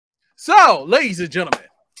So, ladies and gentlemen,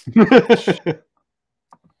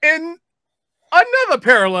 in another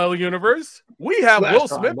parallel universe, we have Will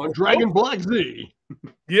Smith on Dragonball Z.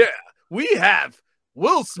 Yeah, we have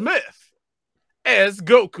Will Smith as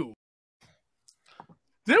Goku.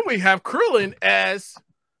 Then we have Krillin as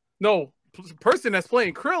person that's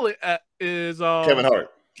playing Krillin is Kevin Hart.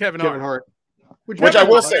 Kevin Hart. Which I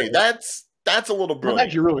will say that's a little brilliant. That's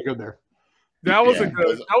actually really good there. That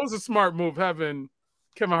was a smart move having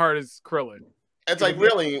Kevin Hart as Krillin. It's like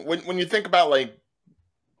really when you think about like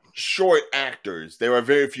short actors, there are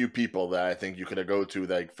very few people that I think you could go to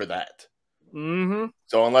like for that. Mm-hmm.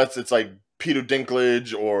 So unless it's like Peter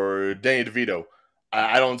Dinklage or Danny DeVito,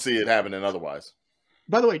 I don't see it happening otherwise.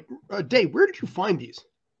 By the way, Dave, where did you find these?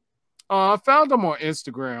 I found them on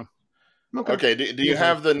Instagram. Okay. Do you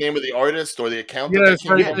have the name of the artist or the account? Yeah, it's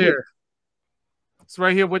right there. It's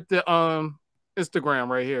right here with the Instagram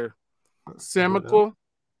right here. Samical.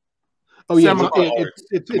 Oh yeah,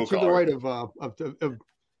 it's to the right of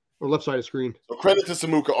or left side of screen. So credit to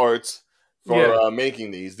Samuka Arts for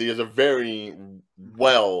making these. These are very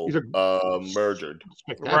well merged.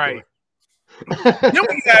 Right.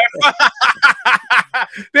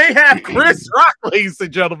 They have Chris Rock, ladies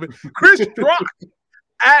and gentlemen. Chris Rock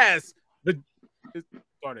as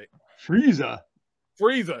Frieza.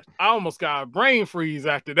 I almost got a brain freeze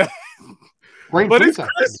after that. But it's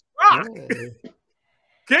Chris Rock. Yeah.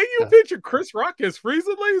 Can you picture Chris Rock as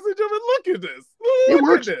Frieza, ladies and gentlemen? Look at this.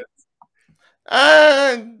 Look at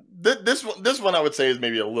this. This one I would say is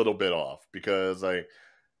maybe a little bit off because like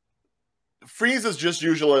Frieza's just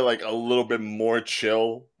usually like a little bit more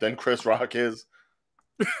chill than Chris Rock is.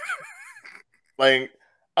 Like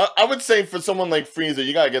I would say for someone like Frieza,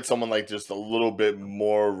 you gotta get someone like just a little bit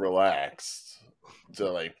more relaxed to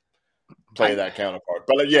like play that counterpart.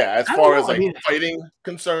 But yeah, as far as like fighting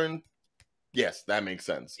concerned, yes, that makes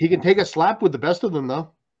sense. He can take a slap with the best of them,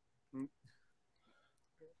 though.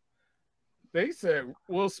 They said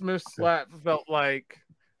Will Smith's slap felt like...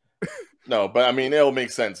 No, but I mean, it'll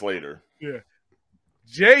make sense later. Yeah.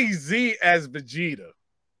 Jay-Z as Vegeta.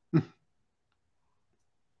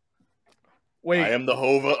 Wait. I am the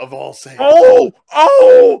Hova of all Saiyans.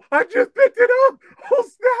 Oh! I just picked it up! Oh,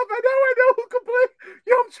 snap! I know who can play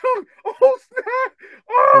Yum Chung! Oh, snap!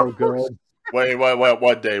 Oh God. Wait,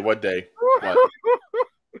 what day? What?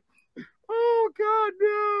 Oh, God,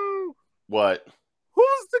 no. What?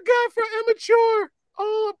 Who's the guy from Immature?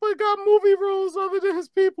 Oh, but got movie roles other than his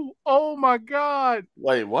people. Oh, my God.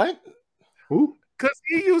 Wait, what? Who? Because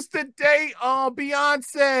he used to date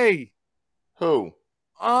Beyonce. Who?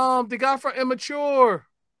 The guy from Immature.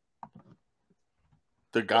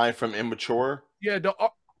 The guy from Immature? Yeah,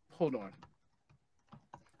 hold on.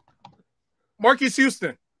 Marcus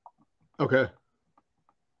Houston. Okay.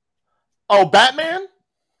 Oh, Batman?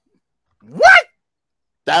 What?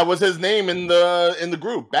 That was his name in the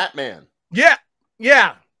group, Batman. Yeah.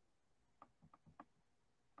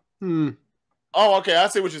 Oh, okay. I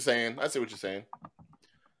see what you're saying.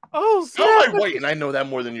 Oh, so I'm white, and I know that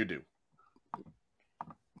more than you do.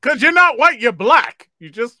 Because you're not white, you're black.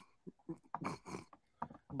 You just...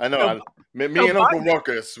 I know. Me and Uncle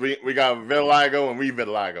Ruckus, we got vitiligo and we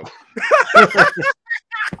vitiligo.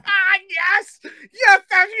 Yes! Yes,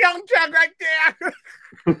 that's Young Chuck right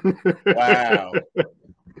there! Wow.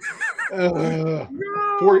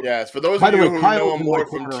 Yes, for those of you who know him more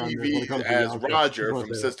from TV as Roger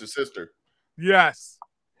from Sister Sister. Yes.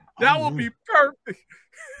 That would be perfect.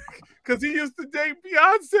 Because he used to date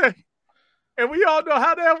Beyonce. And we all know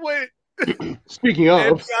how that went. Speaking of.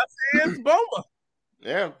 And Beyonce is Boma.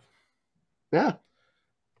 Yeah. Yeah.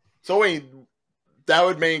 So wait, that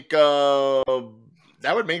would make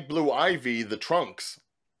Blue Ivy the Trunks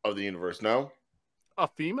of the universe, no? A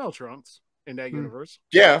female Trunks in that universe.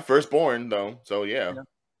 Yeah, firstborn though. So yeah.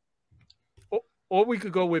 Or we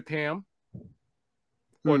could go with Pam.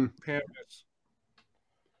 What Pam is.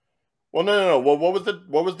 Well, no. Well, what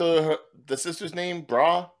was the sister's name?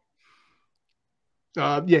 Bra?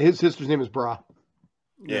 Yeah, his sister's name is Bra.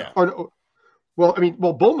 Yeah. Well,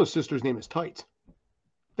 Bulma's sister's name is Tights.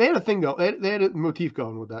 They had a thing though. They had a motif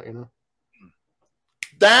going with that, you know.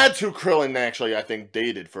 That's who Krillin actually, I think,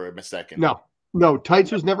 dated for a second. No,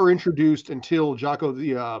 Tights was never introduced until Jocko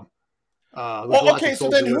the. Well, okay, so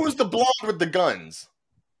then who was the blonde with the guns?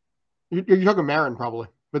 You're talking Marin, probably,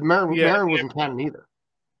 but Marin wasn't canon either.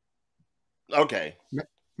 Okay.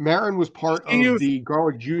 Marin was part of the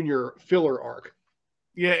Garlic Jr. filler arc.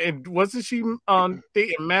 Yeah, and wasn't she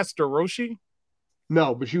dating Master Roshi?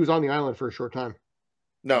 No, but she was on the island for a short time.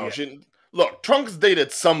 No, she. Look, Trunks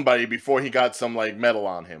dated somebody before he got some like metal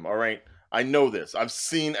on him. All right, I know this. I've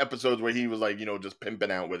seen episodes where he was like, just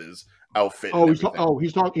pimping out with his outfit. Oh, and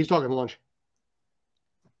he's talking lunch.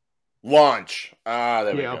 Launch.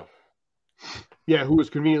 There we go. Yeah, who was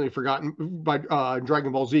conveniently forgotten by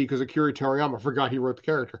Dragon Ball Z because Akira Toriyama forgot he wrote the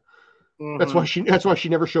character. Mm-hmm. That's why she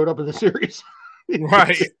never showed up in the series.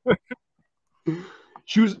 Right.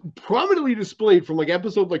 She was prominently displayed from like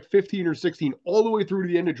episode like 15 or 16 all the way through to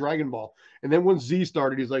the end of Dragon Ball. And then when Z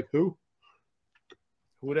started, he's like, who?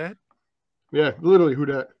 Who that? Yeah, literally who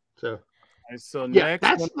that. So So yeah, next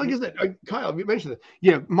that's one, like I said, Kyle, you mentioned that.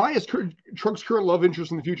 Yeah, Maya's Trunks' current love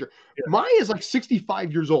interest in the future. Yeah. Maya is like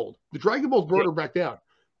 65 years old. The Dragon Balls brought her back down,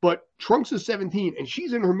 but Trunks is 17 and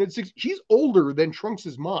she's in her mid-60s. She's older than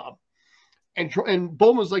Trunks' mom, and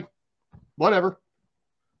Bulma's like, whatever.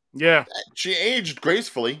 Yeah, she aged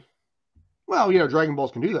gracefully. Well, Dragon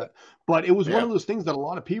Balls can do that, but it was one of those things that a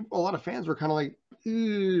lot of fans were kind of like, a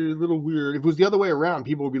little weird. If it was the other way around,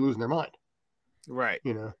 people would be losing their mind. right.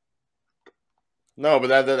 No,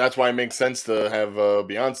 but that's why it makes sense to have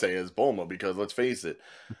Beyonce as Bulma, because let's face it,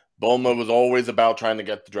 Bulma was always about trying to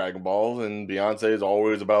get the Dragon Balls, and Beyonce is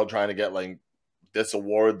always about trying to get like this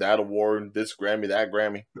award, that award, this Grammy, that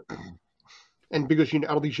Grammy. And because I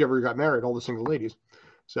don't think she ever got married, all the single ladies.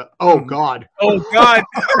 So, God. Oh, God.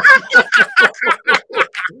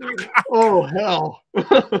 Oh, hell.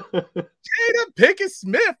 Jada Pinkett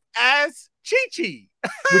Smith as Chi-Chi.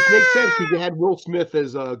 Which makes sense because you had Will Smith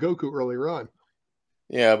as Goku earlier on.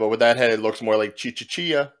 Yeah, but with that head, it looks more like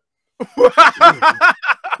Chi-Chi-Chia.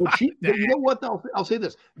 But you know what? I'll say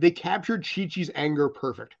this. They captured Chi-Chi's anger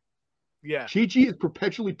perfect. Yeah. Chi-Chi is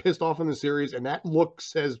perpetually pissed off in the series, and that look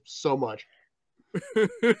says so much.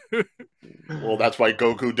 Well, that's why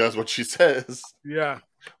Goku does what she says. Yeah.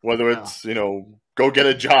 Whether it's, go get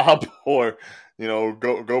a job or,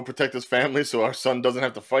 go protect his family so our son doesn't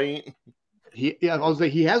have to fight. I was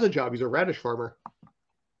like, he has a job. He's a radish farmer.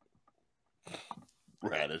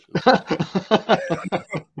 Radish.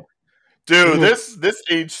 Dude, this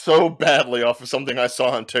aged so badly off of something I saw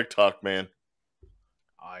on TikTok, man.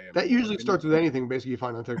 That usually starts with anything basically you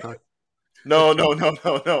find on TikTok. No.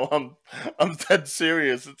 I'm dead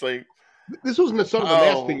serious. It's like this wasn't the Son of the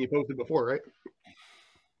Mask thing you posted before, right?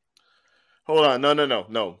 Hold on.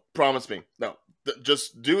 No. Promise me. No.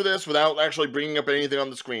 Just do this without actually bringing up anything on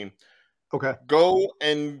the screen. Okay. Go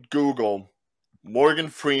and Google Morgan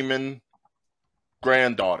Freeman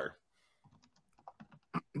granddaughter.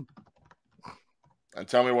 And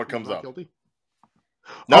tell me what comes up. Guilty?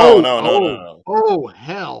 No. Oh,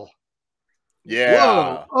 hell.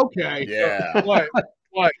 Yeah. Whoa, okay. Yeah. What?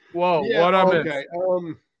 Whoa, yeah, what I missed? Okay.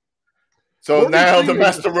 So Morgan now Freeman, the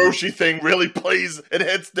Master Roshi thing really plays. It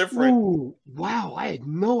hits different. Ooh, wow, I had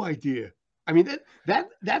no idea. I mean,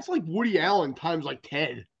 that's like Woody Allen times like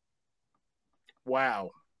 10.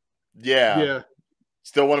 Wow. Yeah.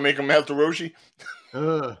 Still want to make him Master Roshi?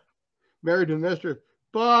 Married to Nestor.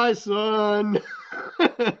 Bye, son.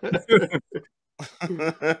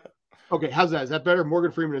 Okay, how's that? Is that better?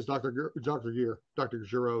 Morgan Freeman is Dr.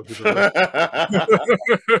 Giro.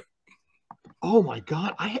 Oh my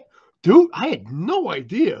God, I had no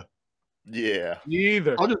idea. Yeah, Me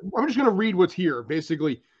either. I'm just gonna read what's here.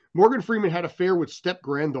 Basically, Morgan Freeman had an affair with step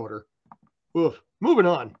granddaughter. Oof. Moving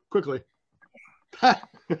on quickly.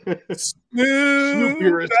 Snoop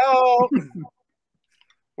here. No.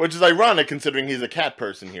 Which is ironic considering he's a cat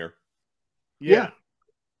person here. Yeah.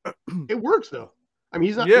 It works though. I mean,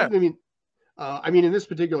 he's not. Yeah. I mean, in this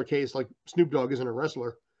particular case, like Snoop Dogg isn't a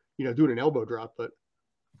wrestler, doing an elbow drop, but.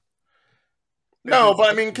 No, but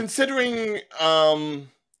I mean, considering the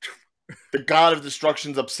God of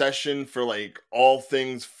Destruction's obsession for like all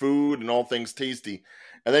things food and all things tasty,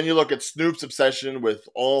 and then you look at Snoop's obsession with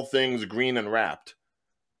all things green and wrapped.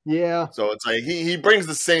 Yeah. So it's like he brings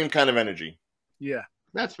the same kind of energy. Yeah.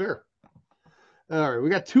 That's fair. All right, we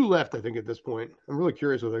got 2 left, I think, at this point. I'm really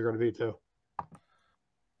curious what they're going to be, too.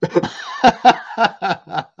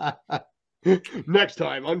 Next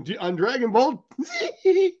time on Dragon Ball.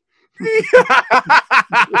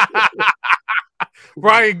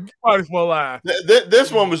 Brian, might as well laugh.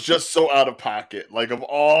 This one was just so out of pocket. Like, of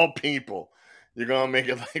all people, you're going to make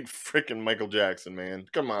it like freaking Michael Jackson, man.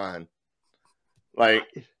 Come on. Like...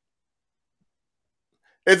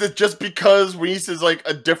 Is it just because Reese is like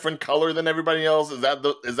a different color than everybody else? Is that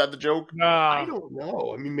the joke? I don't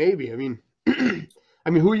know. I mean, maybe. I mean,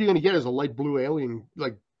 who are you going to get as a light blue alien,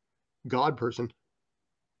 like god person?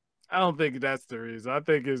 I don't think that's the reason. I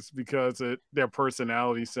think it's because their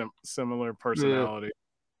personality, similar personality.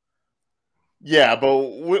 Yeah, but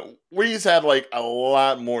Reese had like a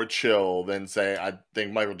lot more chill than say I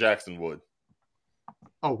think Michael Jackson would.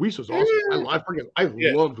 Oh, Reese was awesome. I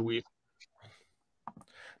loved Reese.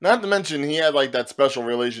 Not to mention, he had like that special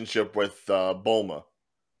relationship with Bulma.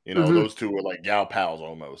 You know, those two were like gal pals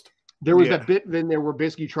almost. There was that bit then there where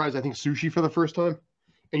basically he tries, I think, sushi for the first time,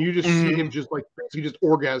 and you just see him just like basically just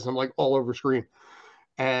orgasm like all over screen.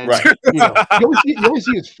 And you know, you only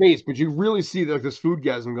see his face, but you really see like this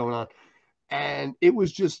foodgasm going on. And it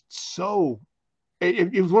was just so.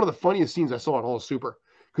 It was one of the funniest scenes I saw in all of Super,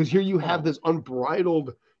 because here you have this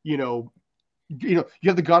unbridled, you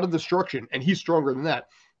have the god of destruction, and he's stronger than that,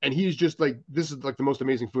 and he's just like, this is like the most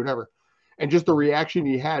amazing food ever, and just the reaction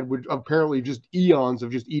he had would apparently just eons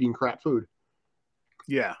of just eating crap food.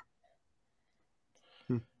 Yeah.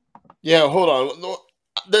 Yeah. Hold on.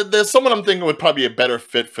 There's someone I'm thinking would probably be a better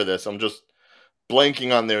fit for this. I'm just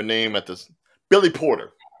blanking on their name at this. Billy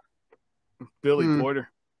Porter. Billy Porter.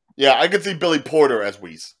 Yeah, I could see Billy Porter as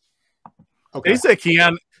Whis. Okay. They said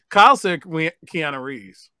Kyle said Keanu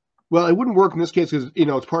Reeves. Well, it wouldn't work in this case because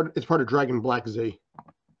it's part of Dragon Black Z.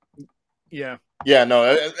 Yeah. Yeah, no.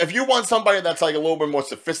 If you want somebody that's like a little bit more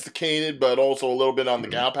sophisticated, but also a little bit on the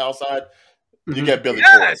gal pal side, you get Billy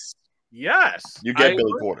Porter. Yes. You get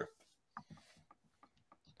Billy Porter.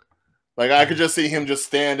 Like, I could just see him just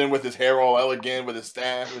standing with his hair all elegant, with his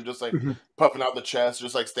staff, and just like puffing out the chest,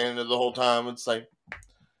 just like standing there the whole time. It's like,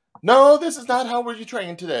 no, this is not how we're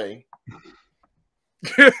trained today.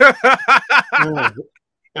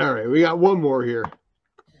 All right, we got one more here.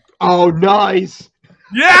 Oh, nice.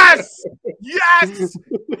 Yes! Yes!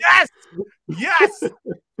 Yes! Yes!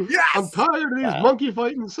 Yes! I'm tired of these monkey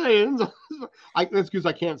fighting Saiyans. That's because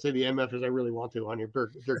I can't say the MF as I really want to on your God,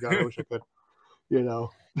 I wish I could.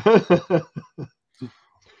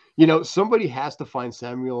 Somebody has to find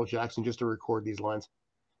Samuel L. Jackson just to record these lines.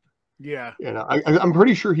 Yeah. I'm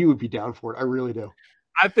pretty sure he would be down for it. I really do.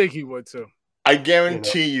 I think he would too. I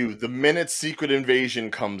guarantee you, the minute Secret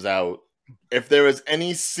Invasion comes out, if there is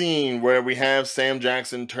any scene where we have Sam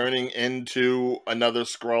Jackson turning into another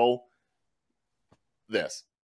Skrull, this.